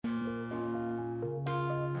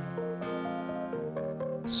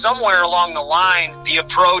somewhere along the line, the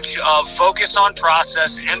approach of focus on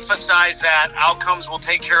process, emphasize that outcomes will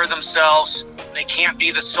take care of themselves. They can't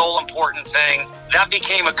be the sole important thing. That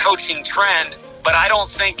became a coaching trend, but I don't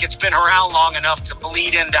think it's been around long enough to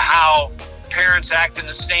bleed into how parents act in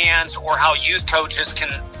the stands or how youth coaches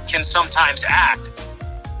can sometimes act.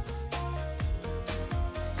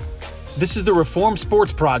 This is the Reform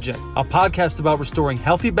Sports Project, a podcast about restoring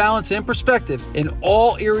healthy balance and perspective in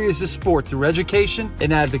all areas of sport through education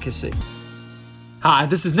and advocacy. Hi,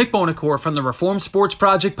 this is Nick Bonacore from the Reform Sports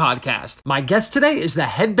Project podcast. My guest today is the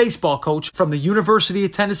head baseball coach from the University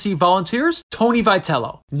of Tennessee Volunteers, Tony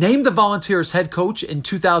Vitello. Named the Volunteers head coach in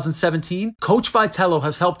 2017, Coach Vitello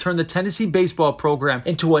has helped turn the Tennessee baseball program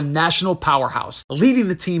into a national powerhouse, leading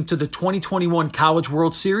the team to the 2021 College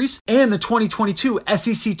World Series and the 2022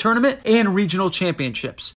 SEC Tournament and Regional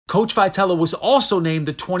Championships. Coach Vitello was also named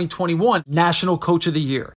the 2021 National Coach of the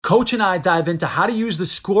Year. Coach and I dive into how to use the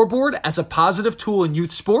scoreboard as a positive tool in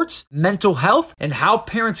youth sports, mental health, and how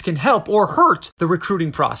parents can help or hurt the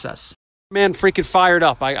recruiting process. Man, freaking fired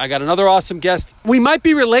up. I got another awesome guest. We might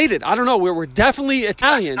be related. I don't know. We're definitely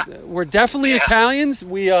Italians. We're definitely Italians.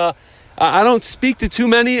 I don't speak to too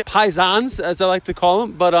many paisans, as I like to call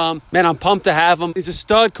them, but man, I'm pumped to have him. He's a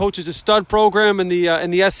stud. Coaches a stud program in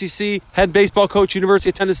the SEC. Head baseball coach, University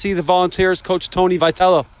of Tennessee, the Volunteers, Coach Tony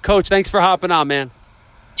Vitello. Coach, thanks for hopping on, man.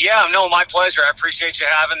 Yeah, no, my pleasure. I appreciate you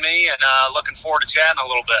having me, and looking forward to chatting a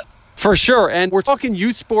little bit. For sure. And we're talking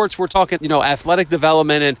youth sports. We're talking, athletic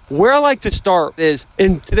development. And where I like to start is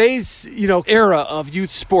in today's, era of youth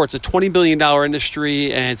sports, a $20 billion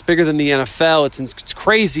industry, and it's bigger than the NFL. It's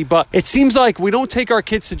crazy. But it seems like we don't take our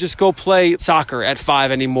kids to just go play soccer at 5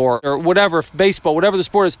 anymore or whatever, baseball, whatever the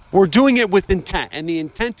sport is. We're doing it with intent. And the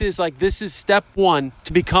intent is like, this is step one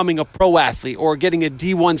to becoming a pro athlete or getting a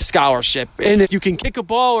D1 scholarship. And if you can kick a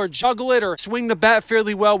ball or juggle it or swing the bat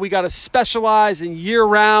fairly well, we got to specialize in year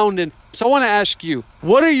round. And so I want to ask you,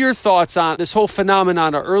 what are your thoughts on this whole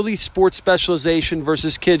phenomenon of early sports specialization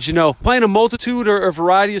versus kids, playing a multitude or a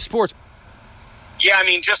variety of sports? Yeah, I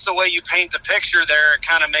mean, just the way you paint the picture there, it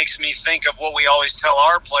kind of makes me think of what we always tell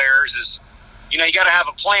our players is, you got to have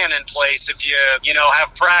a plan in place. If you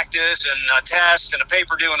have practice and a test and a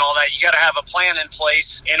paper due and all that, you got to have a plan in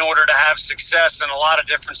place in order to have success in a lot of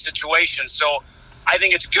different situations. So I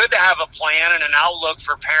think it's good to have a plan and an outlook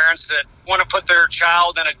for parents that want to put their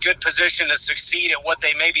child in a good position to succeed at what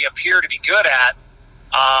they maybe appear to be good at.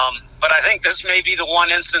 But I think this may be the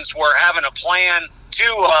one instance where having a plan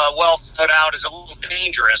too well thought out is a little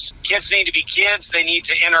dangerous. Kids need to be kids. They need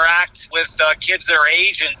to interact with kids their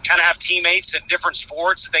age and kind of have teammates in different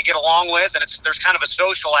sports that they get along with. And there's kind of a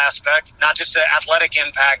social aspect, not just an athletic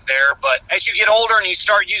impact there. But as you get older and you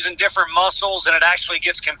start using different muscles and it actually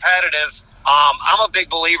gets competitive, I'm a big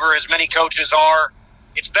believer, as many coaches are,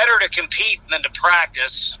 it's better to compete than to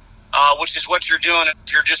practice, which is what you're doing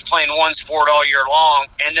if you're just playing one sport all year long.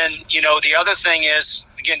 And then, the other thing is,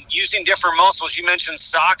 again, using different muscles. You mentioned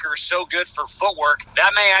soccer is so good for footwork.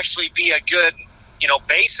 That may actually be a good,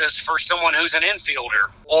 basis for someone who's an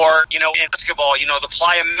infielder. Or, in basketball, the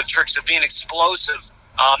plyometrics of being explosive.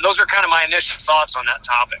 Those are kind of my initial thoughts on that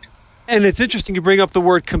topic. And it's interesting you bring up the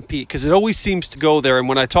word compete because it always seems to go there. And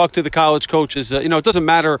when I talk to the college coaches, it doesn't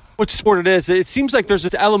matter which sport it is. It seems like there's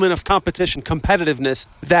this element of competition, competitiveness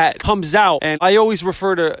that comes out. And I always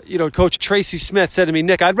refer to, Coach Tracy Smith said to me,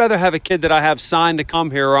 Nick, I'd rather have a kid that I have signed to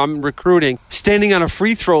come here or I'm recruiting standing on a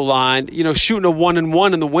free throw line, shooting a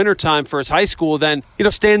 1-and-1 in the wintertime for his high school than,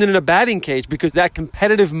 standing in a batting cage, because that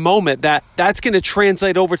competitive moment, that's going to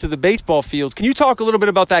translate over to the baseball field. Can you talk a little bit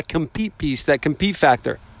about that compete piece, that compete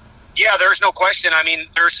factor? Yeah, there's no question. I mean,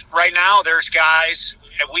 there's guys,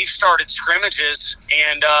 we've started scrimmages,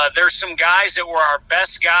 and there's some guys that were our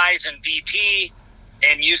best guys in BP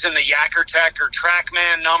and using the Yakkertech or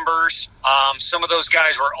TrackMan numbers. Some of those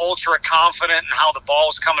guys were ultra confident in how the ball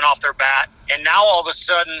was coming off their bat. And now all of a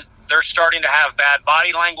sudden, they're starting to have bad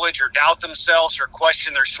body language or doubt themselves or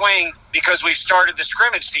question their swing because we've started the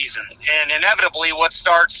scrimmage season. And inevitably what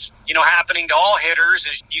starts, happening to all hitters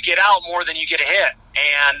is you get out more than you get a hit.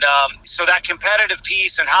 And so that competitive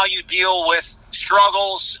piece and how you deal with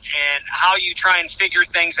struggles and how you try and figure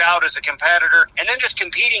things out as a competitor, and then just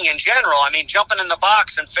competing in general. I mean, jumping in the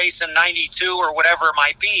box and facing 92 or whatever it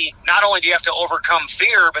might be, not only do you have to overcome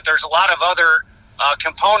fear, but there's a lot of other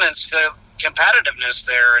components to competitiveness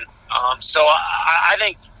there. And so I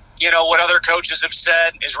think, what other coaches have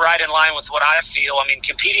said is right in line with what I feel. I mean,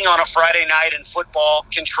 competing on a Friday night in football,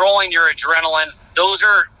 controlling your adrenaline, those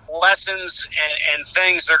are lessons and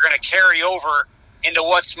things that are going to carry over into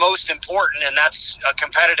what's most important, and that's a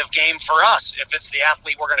competitive game for us if it's the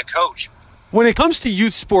athlete we're going to coach. when it comes to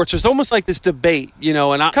youth sports, there's almost like this debate, and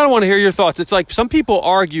I kind of want to hear your thoughts. It's like some people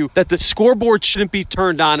argue that the scoreboard shouldn't be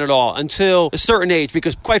turned on at all until a certain age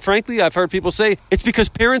because, quite frankly, I've heard people say it's because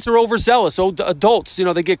parents are overzealous. Adults,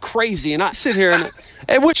 they get crazy. And I sit here,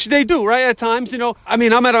 and which they do, right, at times. I'm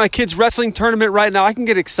at my kid's wrestling tournament right now. I can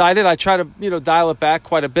get excited. I try to, dial it back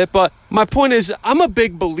quite a bit. But my point is, I'm a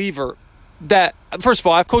big believer that, first of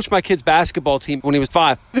all, I've coached my kid's basketball team when he was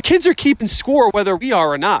 5. The kids are keeping score whether we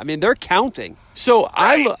are or not. They're counting. So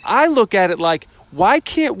I look at it like, why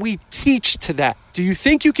can't we teach to that? Do you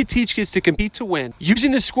think you could teach kids to compete to win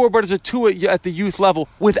using the scoreboard as a tool at the youth level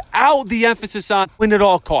without the emphasis on win at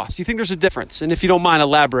all costs? Do you think there's a difference? And if you don't mind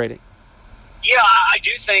elaborating. Yeah, I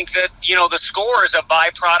do think that, the score is a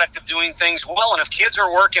byproduct of doing things well. And if kids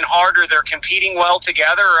are working harder, they're competing well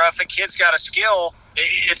together, or if a kid's got a skill,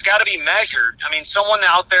 it's got to be measured. Someone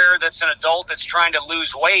out there that's an adult that's trying to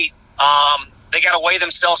lose weight, they got to weigh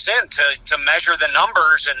themselves in to measure the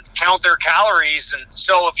numbers and count their calories. And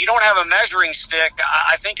so if you don't have a measuring stick,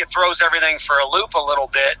 I think it throws everything for a loop a little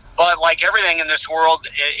bit. But like everything in this world,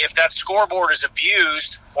 if that scoreboard is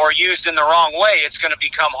abused or used in the wrong way, it's going to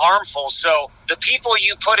become harmful. So the people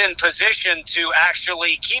you put in position to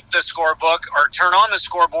actually keep the scorebook or turn on the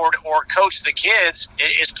scoreboard or coach the kids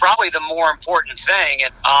is probably the more important thing.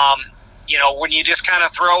 And, when you just kind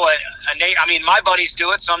of throw my buddies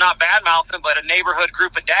do it, so I'm not bad-mouthing, but a neighborhood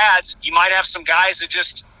group of dads, you might have some guys that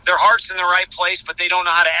just, their heart's in the right place, but they don't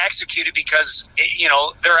know how to execute it because,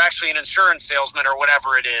 they're actually an insurance salesman or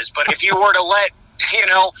whatever it is. But if you were to let,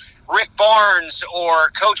 Rick Barnes or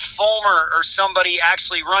Coach Fulmer or somebody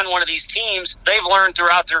actually run one of these teams, they've learned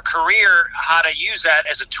throughout their career how to use that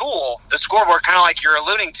as a tool, the scoreboard, kind of like you're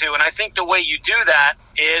alluding to. And I think the way you do that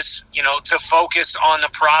is, to focus on the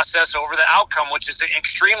process over the outcome, which is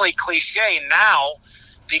extremely cliche now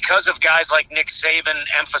because of guys like Nick Saban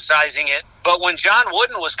emphasizing it. But when John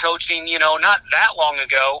Wooden was coaching, not that long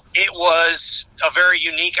ago, it was a very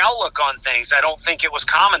unique outlook on things. I don't think it was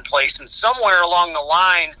commonplace. And somewhere along the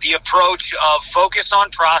line, the approach of focus on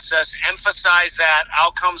process, emphasize that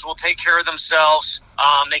outcomes will take care of themselves.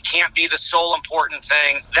 They can't be the sole important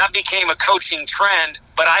thing. That became a coaching trend,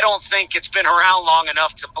 but I don't think it's been around long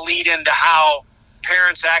enough to bleed into how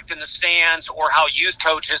parents act in the stands or how youth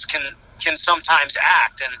coaches can sometimes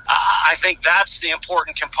act. And I think that's the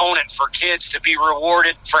important component for kids to be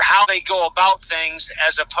rewarded for how they go about things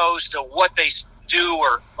as opposed to what they do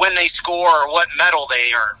or when they score or what medal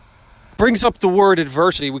they earn. Brings up the word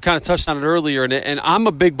adversity. We kind of touched on it earlier, and I'm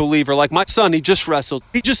a big believer. Like my son, he just wrestled.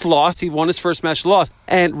 He just lost. He won his first match, lost.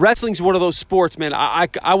 And wrestling's one of those sports, man.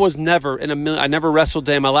 I was never I never wrestled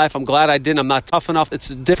a day in my life. I'm glad I didn't. I'm not tough enough.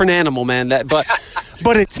 It's a different animal, man.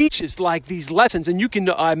 But it teaches like these lessons, and you can.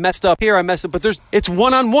 I messed up here. I messed up. But it's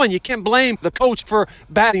one-on-one. You can't blame the coach for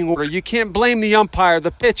batting order. You can't blame the umpire,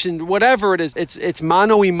 the pitch, and whatever it is. It's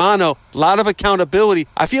mano y mano. A lot of accountability.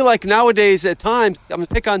 I feel like nowadays at times I'm gonna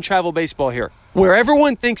pick on travel baseball here, where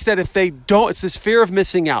everyone thinks that if they don't, it's this fear of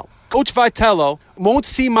missing out. Coach Vitello won't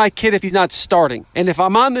see my kid if he's not starting. And if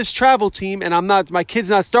I'm on this travel team and my kid's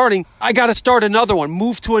not starting, I got to start another one,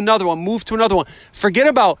 move to another one. Forget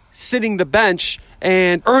about sitting the bench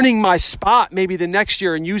and earning my spot maybe the next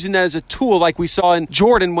year and using that as a tool like we saw in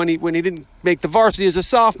Jordan when he didn't make the varsity as a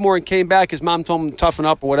sophomore and came back. His mom told him to toughen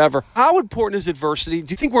up or whatever. How important is adversity?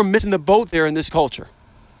 Do you think we're missing the boat there in this culture?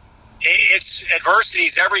 It's adversity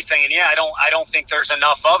is everything, and I don't think there's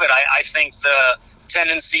enough of it. I think the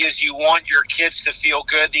tendency is you want your kids to feel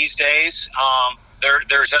good these days.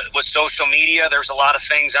 With social media, there's a lot of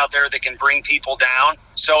things out there that can bring people down.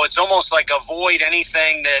 So it's almost like avoid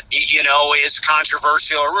anything that is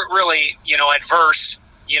controversial or really adverse.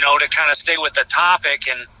 To kind of stay with the topic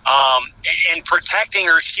and protecting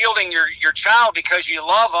or shielding your child because you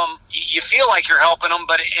love them. You feel like you're helping them,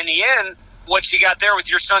 but in the end, what you got there with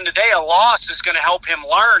your son today, a loss is going to help him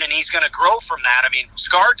learn, and he's going to grow from that.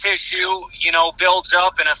 Scar tissue, builds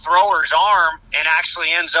up in a thrower's arm and actually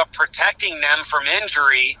ends up protecting them from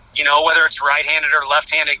injury, whether it's right-handed or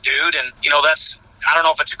left-handed dude. And, I don't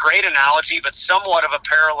know if it's a great analogy, but somewhat of a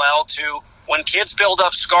parallel to when kids build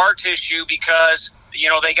up scar tissue because,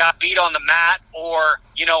 they got beat on the mat or,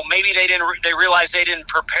 maybe they realized they didn't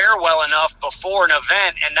prepare well enough before an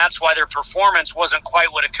event, and that's why their performance wasn't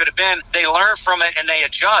quite what it could have been. They learn from it and they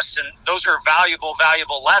adjust, and those are valuable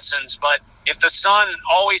lessons. But if the sun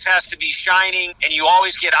always has to be shining and you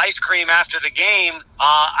always get ice cream after the game,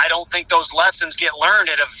 I don't think those lessons get learned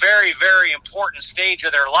at a very, very important stage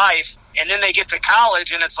of their life. And then they get to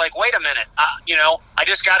college and it's like, wait a minute, I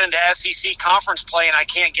just got into SEC conference play and I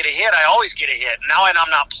can't get a hit. I always get a hit. Now I'm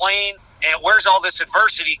not playing. and where's all this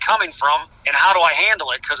adversity coming from, and how do I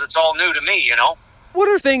handle it? Because it's all new to me, you know? What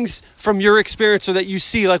are things from your experience or that you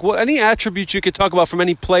see, like any attributes you could talk about from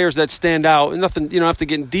any players that stand out? Nothing, you don't have to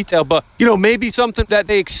get in detail, but, maybe something that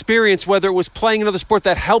they experience, whether it was playing another sport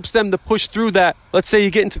that helps them to push through that. Let's say you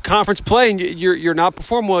get into conference play and you're not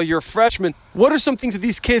performing well, you're a freshman. What are some things that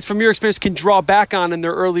these kids from your experience can draw back on in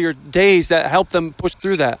their earlier days that help them push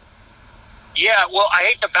through that? Yeah, well, I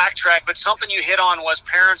hate to backtrack, but something you hit on was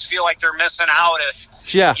parents feel like they're missing out if,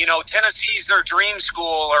 Tennessee's their dream school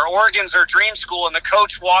or Oregon's their dream school, and the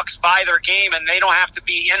coach walks by their game and they don't have to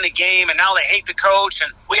be in the game, and now they hate the coach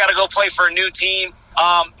and we got to go play for a new team.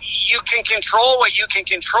 You can control what you can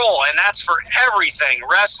control, and that's for everything,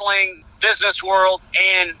 wrestling, business world.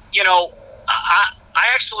 And, I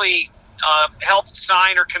actually helped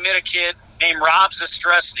sign or commit a kid named Rob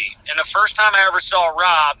Zastresti. And the first time I ever saw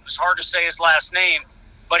Rob, it was hard to say his last name,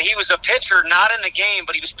 but he was a pitcher, not in the game,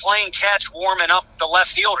 but he was playing catch, warming up the left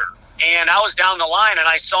fielder. And I was down the line, and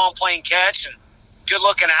I saw him playing catch, and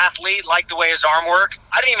good-looking athlete, liked the way his arm worked.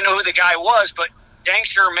 I didn't even know who the guy was, but dang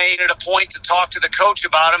sure made it a point to talk to the coach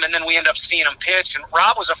about him, and then we ended up seeing him pitch. And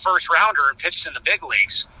Rob was a first-rounder and pitched in the big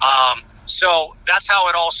leagues. So that's how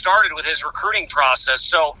it all started with his recruiting process.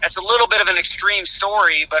 So it's a little bit of an extreme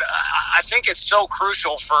story, but I think it's so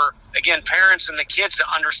crucial for, again, parents and the kids to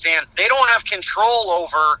understand they don't have control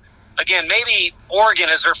over, again, maybe Oregon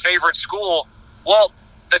is their favorite school. Well,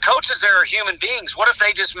 the coaches there are human beings. What if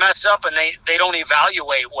they just mess up and they don't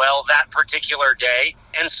evaluate well that particular day?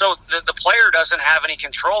 And so the player doesn't have any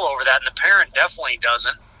control over that, and the parent definitely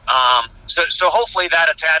doesn't. So hopefully that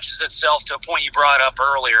attaches itself to a point you brought up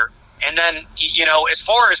earlier. And then, as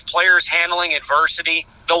far as players handling adversity,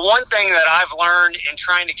 the one thing that I've learned in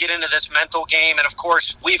trying to get into this mental game, and of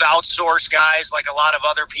course we've outsourced guys like a lot of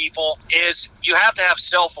other people, is you have to have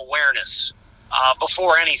self-awareness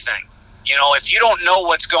before anything. If you don't know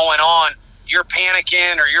what's going on, you're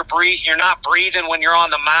panicking or you're not breathing when you're on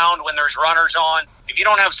the mound when there's runners on. If you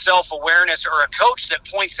don't have self-awareness or a coach that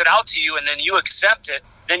points it out to you and then you accept it,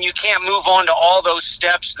 then you can't move on to all those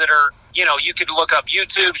steps that are, you could look up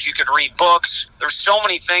YouTubes, you could read books. There's so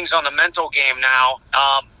many things on the mental game now.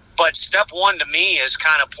 But step one to me is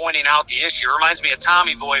kind of pointing out the issue. It reminds me of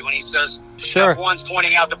Tommy Boy when he says, Sure. Step one's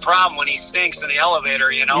pointing out the problem when he stinks in the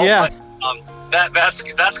elevator, Yeah. But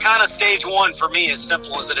that's kind of stage one for me, as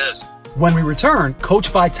simple as it is. When we return,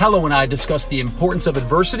 Coach Vitello and I discuss the importance of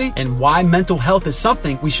adversity and why mental health is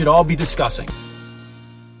something we should all be discussing.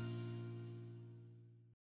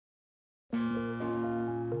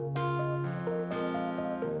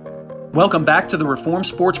 Welcome back to the Reform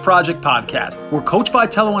Sports Project podcast, where Coach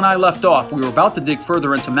Vitello and I left off. We were about to dig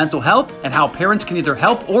further into mental health and how parents can either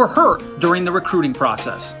help or hurt during the recruiting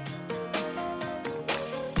process.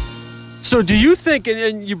 So do you think,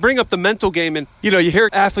 and you bring up the mental game, and you hear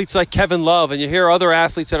athletes like Kevin Love, and you hear other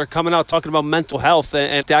athletes that are coming out talking about mental health,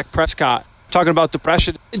 and Dak Prescott talking about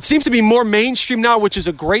depression. It seems to be more mainstream now, which is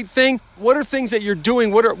a great thing. What are things that you're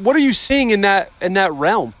doing? What are you seeing in that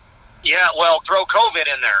realm? Yeah, well, throw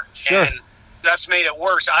COVID in there, Sure. and that's made it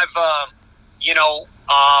worse. I've,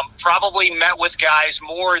 probably met with guys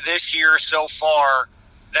more this year so far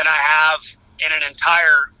than I have in an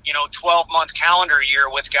entire, 12-month calendar year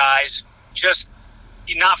with guys just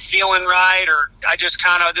not feeling right, or I just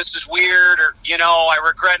kind of, this is weird, or, I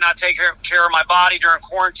regret not taking care of my body during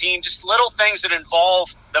quarantine. Just little things that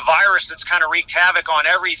involve the virus that's kind of wreaked havoc on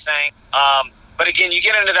everything. But again, you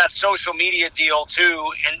get into that social media deal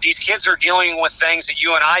too, and these kids are dealing with things that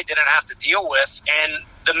you and I didn't have to deal with. And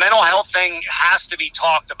the mental health thing has to be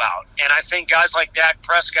talked about. And I think guys like Dak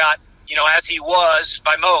Prescott, as he was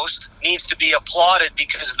by most, needs to be applauded,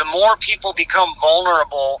 because the more people become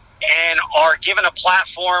vulnerable and are given a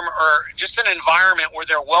platform or just an environment where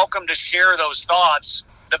they're welcome to share those thoughts,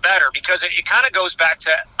 the better. Because it kind of goes back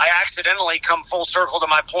to, I accidentally come full circle to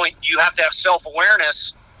my point, you have to have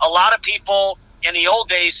self-awareness. A lot of people in the old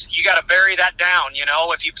days, you got to bury that down.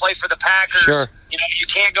 If you play for the Packers, Sure. You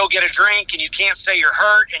can't go get a drink, and you can't say you're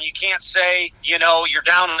hurt, and you can't say, you're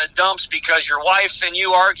down in the dumps because your wife and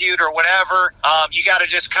you argued or whatever. You got to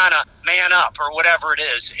just kind of man up or whatever it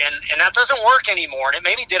is. And that doesn't work anymore. And it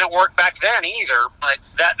maybe didn't work back then either, but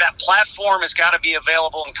that platform has got to be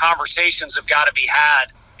available, and conversations have got to be had.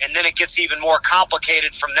 And then it gets even more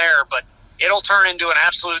complicated from there, but it'll turn into an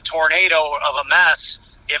absolute tornado of a mess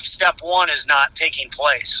if step one is not taking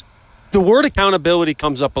place. The word accountability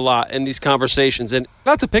comes up a lot in these conversations, and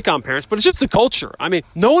not to pick on parents, but it's just the culture. I mean,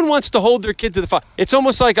 no one wants to hold their kid to the fire. It's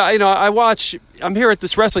almost like, I'm here at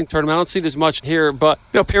this wrestling tournament. I don't see it as much here, but,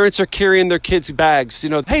 parents are carrying their kids' bags.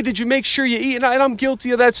 Hey, did you make sure you eat? And I'm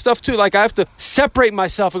guilty of that stuff too. Like, I have to separate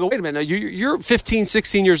myself and go, wait a minute, you're 15,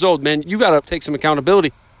 16 years old, man. You got to take some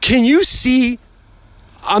accountability. Can you see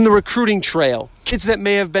on the recruiting trail kids that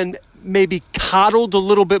may have been maybe coddled a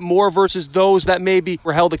little bit more versus those that maybe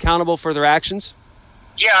were held accountable for their actions?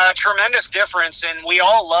 Yeah, a tremendous difference. And we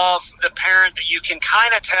all love the parent that you can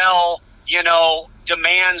kind of tell,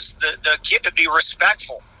 demands the kid to be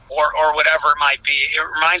respectful or whatever it might be. It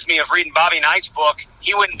reminds me of reading Bobby Knight's book.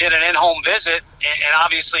 He went and did an in-home visit. And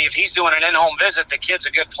obviously, if he's doing an in-home visit, the kid's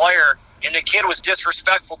a good player. And the kid was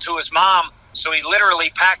disrespectful to his mom. So he literally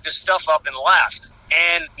packed his stuff up and left.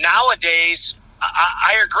 And nowadays,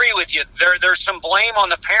 I agree with you. There's some blame on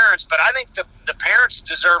the parents, but I think the parents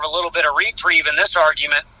deserve a little bit of reprieve in this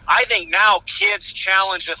argument. I think now kids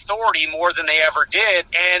challenge authority more than they ever did.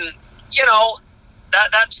 And,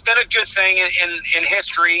 that's been a good thing in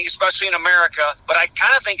history, especially in America. But I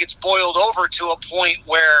kind of think it's boiled over to a point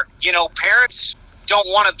where, parents don't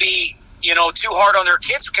want to be, too hard on their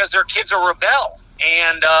kids because their kids will rebel.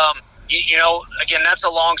 And, again, that's a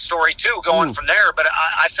long story, too, going from there. But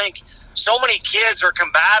I think so many kids are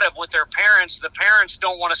combative with their parents. The parents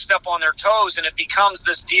don't want to step on their toes, and it becomes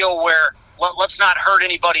this deal where let's not hurt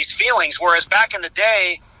anybody's feelings. Whereas back in the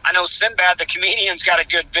day, I know Sinbad, the comedian's got a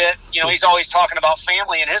good bit. He's always talking about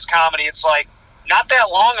family in his comedy. It's like, not that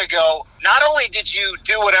long ago, not only did you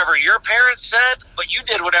do whatever your parents said, but you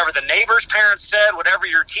did whatever the neighbor's parents said, whatever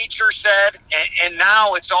your teacher said. And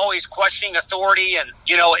now it's always questioning authority. And,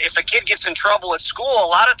 if a kid gets in trouble at school, a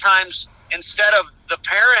lot of times, instead of the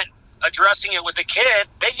parent addressing it with the kid,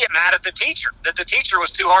 they get mad at the teacher, that the teacher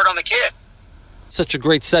was too hard on the kid. Such a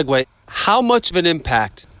great segue. How much of an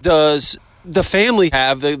impact does the family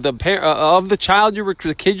have, the parent of the child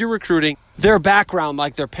the kid you're recruiting, their background,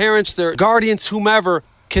 like their parents, their guardians, whomever,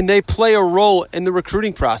 can they play a role in the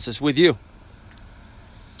recruiting process with you?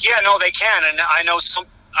 Yeah, no, they can. And I know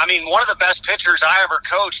one of the best pitchers I ever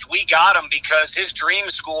coached, we got him because his dream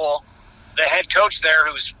school, the head coach there,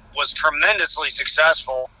 was tremendously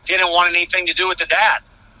successful, didn't want anything to do with the dad.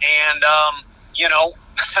 And,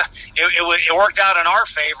 it worked out in our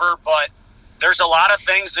favor, but there's a lot of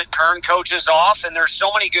things that turn coaches off, and there's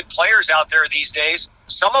so many good players out there these days.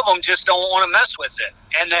 Some of them just don't want to mess with it.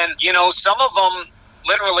 And then, some of them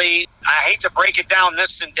literally, I hate to break it down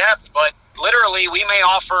this in depth, but literally we may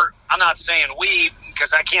offer, I'm not saying we,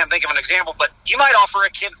 because I can't think of an example, but you might offer a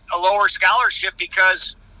kid a lower scholarship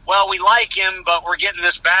because, well, we like him, but we're getting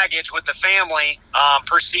this baggage with the family,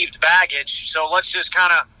 perceived baggage. So let's just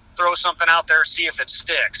kind of throw something out there, see if it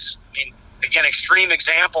sticks. I mean, again, extreme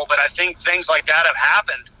example, but I think things like that have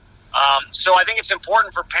happened. So I think it's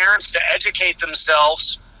important for parents to educate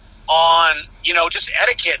themselves on, just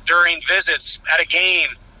etiquette during visits at a game,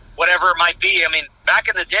 whatever it might be. I mean, back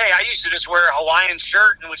in the day, I used to just wear a Hawaiian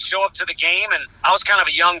shirt and would show up to the game, and I was kind of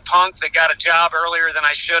a young punk that got a job earlier than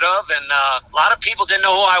I should have, and a lot of people didn't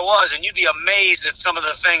know who I was, and you'd be amazed at some of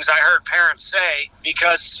the things I heard parents say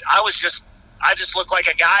because I just looked like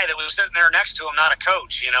a guy that was sitting there next to him, not a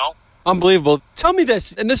coach, Unbelievable. Tell me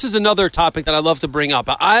this, and this is another topic that I love to bring up.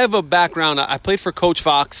 I have a background. I played for Coach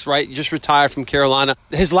Fox, right? He just retired from Carolina.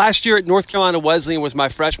 His last year at North Carolina Wesleyan was my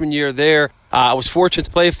freshman year there. I was fortunate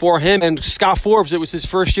to play for him. And Scott Forbes, it was his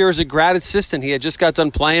first year as a grad assistant. He had just got done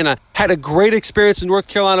playing. I had a great experience in North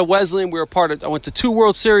Carolina Wesleyan. I went to 2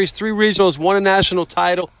 World Series, 3 regionals, won a national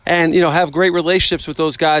title, and, have great relationships with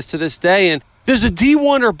those guys to this day. And there's a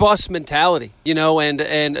D1 or bust mentality,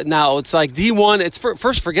 and now it's like D1,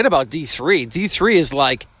 first forget about D3. D3 is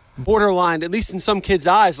like borderline, at least in some kids'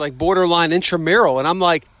 eyes, like borderline intramural. And I'm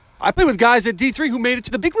like, I played with guys at D3 who made it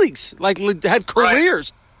to the big leagues, like had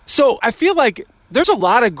careers. Right. So I feel like there's a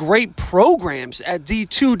lot of great programs at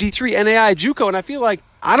D2, D3, NAI, JUCO, and I feel like,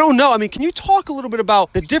 I don't know. I mean, can you talk a little bit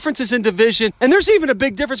about the differences in division? And there's even a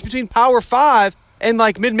big difference between Power 5 and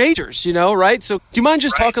like mid-majors, right? So do you mind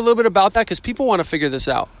just talk a little bit about that? Because people want to figure this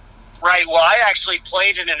out. Right. Well, I actually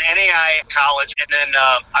played in an NAI college, and then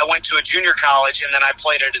I went to a junior college, and then I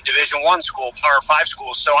played at a Division I school, Power 5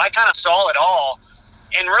 school. So I kind of saw it all.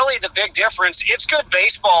 And really the big difference, it's good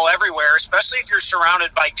baseball everywhere, especially if you're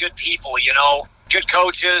surrounded by good people, good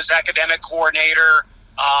coaches, academic coordinator.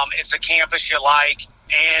 It's a campus you like.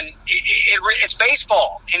 And it's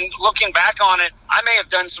baseball. And looking back on it, I may have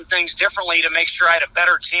done some things differently to make sure I had a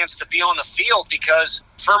better chance to be on the field, because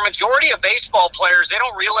for a majority of baseball players, they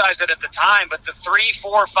don't realize it at the time, but the 3,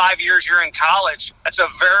 4, 5 years you're in college, that's a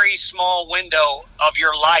very small window of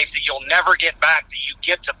your life that you'll never get back, that you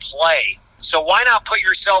get to play. So why not put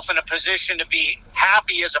yourself in a position to be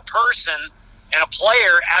happy as a person and a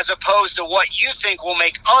player, as opposed to what you think will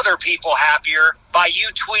make other people happier by you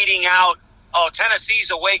tweeting out, oh,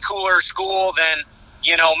 Tennessee's a way cooler school than,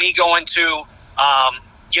 me going to,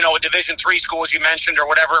 a Division III school, as you mentioned, or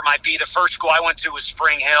whatever it might be. The first school I went to was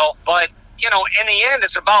Spring Hill. But, in the end,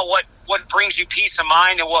 it's about what brings you peace of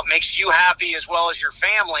mind and what makes you happy as well as your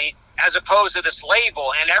family, as opposed to this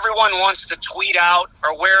label. And everyone wants to tweet out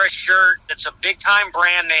or wear a shirt that's a big-time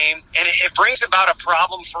brand name, and it brings about a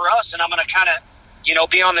problem for us. And I'm going to kind of,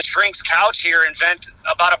 be on the shrink's couch here and vent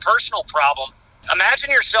about a personal problem.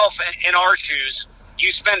 Imagine yourself in our shoes. You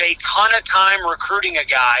spend a ton of time recruiting a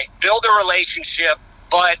guy, build a relationship,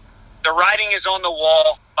 but the writing is on the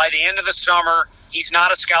wall. By the end of the summer, he's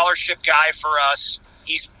not a scholarship guy for us.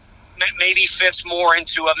 He's maybe fits more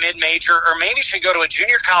into a mid-major, or maybe should go to a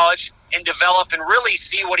junior college and develop and really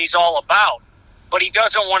see what he's all about. But he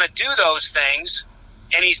doesn't want to do those things,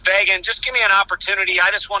 and he's begging, just give me an opportunity. I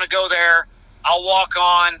just want to go there. I'll walk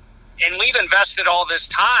on. And we've invested all this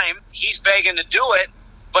time. He's begging to do it,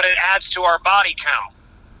 but it adds to our body count.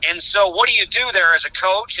 And so what do you do there as a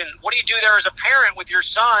coach, and what do you do there as a parent with your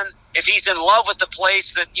son if he's in love with the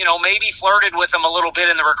place that, maybe flirted with him a little bit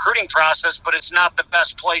in the recruiting process, but it's not the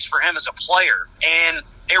best place for him as a player? And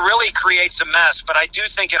it really creates a mess. But I do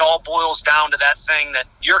think it all boils down to that thing that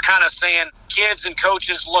you're kind of saying kids and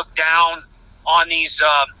coaches look down on these,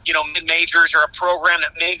 mid-majors, or a program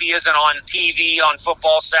that maybe isn't on TV on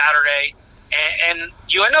football Saturday. And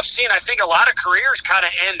you end up seeing, I think, a lot of careers kind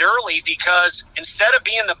of end early, because instead of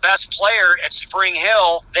being the best player at Spring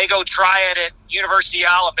Hill, they go try it at University of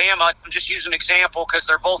Alabama. I'm just using an example because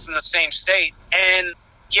they're both in the same state. And,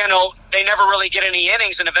 they never really get any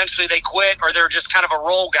innings, and eventually they quit, or they're just kind of a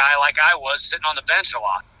role guy like I was, sitting on the bench a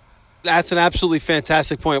lot. That's an absolutely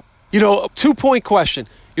fantastic point. 2-point question.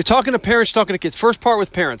 You're talking to parents, talking to kids. First part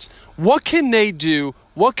with parents. What can they do?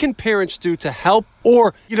 What can parents do to help,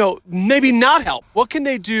 or, maybe not help? What can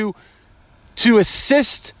they do to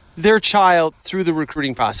assist their child through the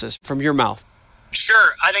recruiting process, from your mouth? Sure.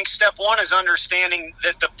 I think step one is understanding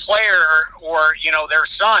that the player or, their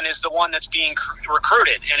son is the one that's being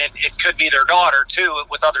recruited. And it could be their daughter, too,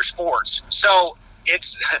 with other sports. So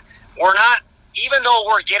we're not, even though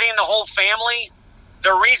we're getting the whole family,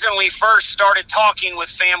 the reason we first started talking with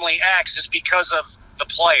Family X is because of the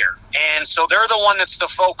player. And so they're the one that's the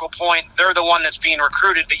focal point. They're the one that's being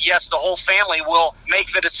recruited. But yes, the whole family will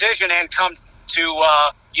make the decision and come to,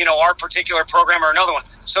 our particular program or another one.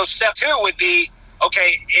 So step two would be,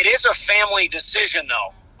 okay, it is a family decision,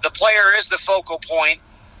 though. The player is the focal point,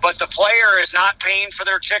 but the player is not paying for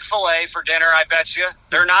their Chick-fil-A for dinner, I bet you.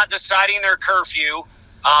 They're not deciding their curfew.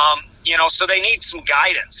 So they need some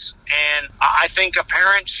guidance. And I think a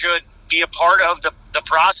parent should be a part of the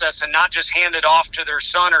process and not just hand it off to their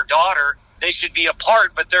son or daughter. They should be a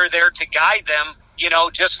part, but they're there to guide them,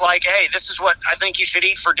 just like, hey, this is what I think you should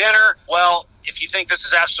eat for dinner. Well, if you think this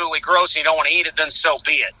is absolutely gross and you don't want to eat it, then so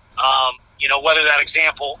be it. Whether that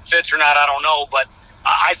example fits or not, I don't know. But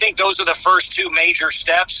I think those are the first two major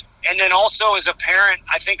steps. And then also as a parent,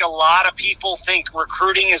 I think a lot of people think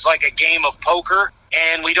recruiting is like a game of poker,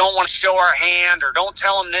 and we don't want to show our hand or don't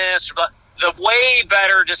tell them this. But the way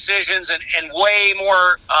better decisions and way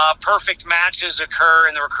more perfect matches occur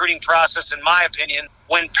in the recruiting process, in my opinion,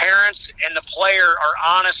 when parents and the player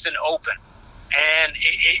are honest and open. And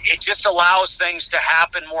it just allows things to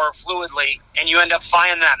happen more fluidly, and you end up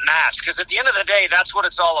finding that match. Because at the end of the day, that's what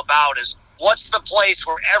it's all about, is what's the place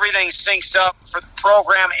where everything syncs up for the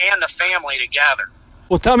program and the family together.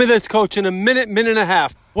 Well, tell me this, Coach, in a minute and a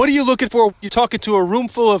half, what are you looking for? You're talking to a room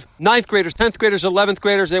full of 9th graders, 10th graders, 11th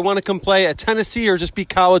graders. They want to come play at Tennessee or just be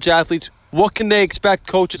college athletes. What can they expect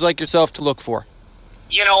coaches like yourself to look for?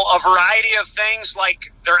 A variety of things,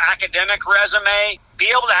 like their academic resume. Be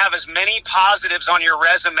able to have as many positives on your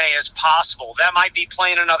resume as possible. That might be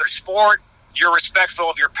playing another sport. You're respectful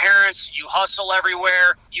of your parents. You hustle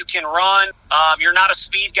everywhere. You can run. You're not a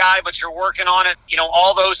speed guy, but you're working on it.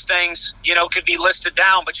 All those things, could be listed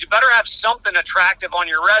down. But you better have something attractive on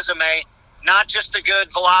your resume, not just a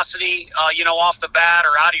good velocity, off the bat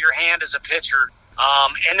or out of your hand as a pitcher.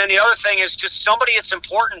 And then the other thing is just somebody it's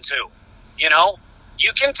important to.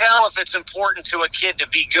 You can tell if it's important to a kid to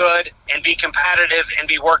be good and be competitive and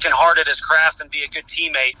be working hard at his craft and be a good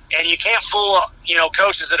teammate. And you can't fool,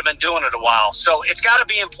 coaches that have been doing it a while. So it's got to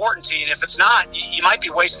be important to you. And if it's not, you might be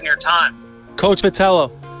wasting your time. Coach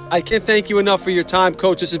Vitello, I can't thank you enough for your time,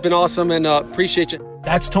 Coach. This has been awesome, and appreciate you.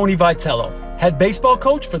 That's Tony Vitello, head baseball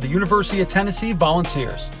coach for the University of Tennessee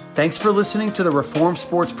Volunteers. Thanks for listening to the Reform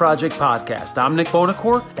Sports Project podcast. I'm Nick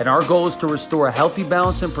Bonacore, and our goal is to restore a healthy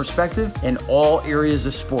balance and perspective in all areas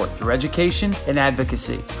of sport through education and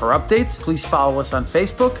advocacy. For updates, please follow us on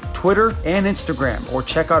Facebook, Twitter, and Instagram, or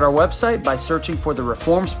check out our website by searching for the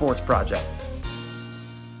Reform Sports Project.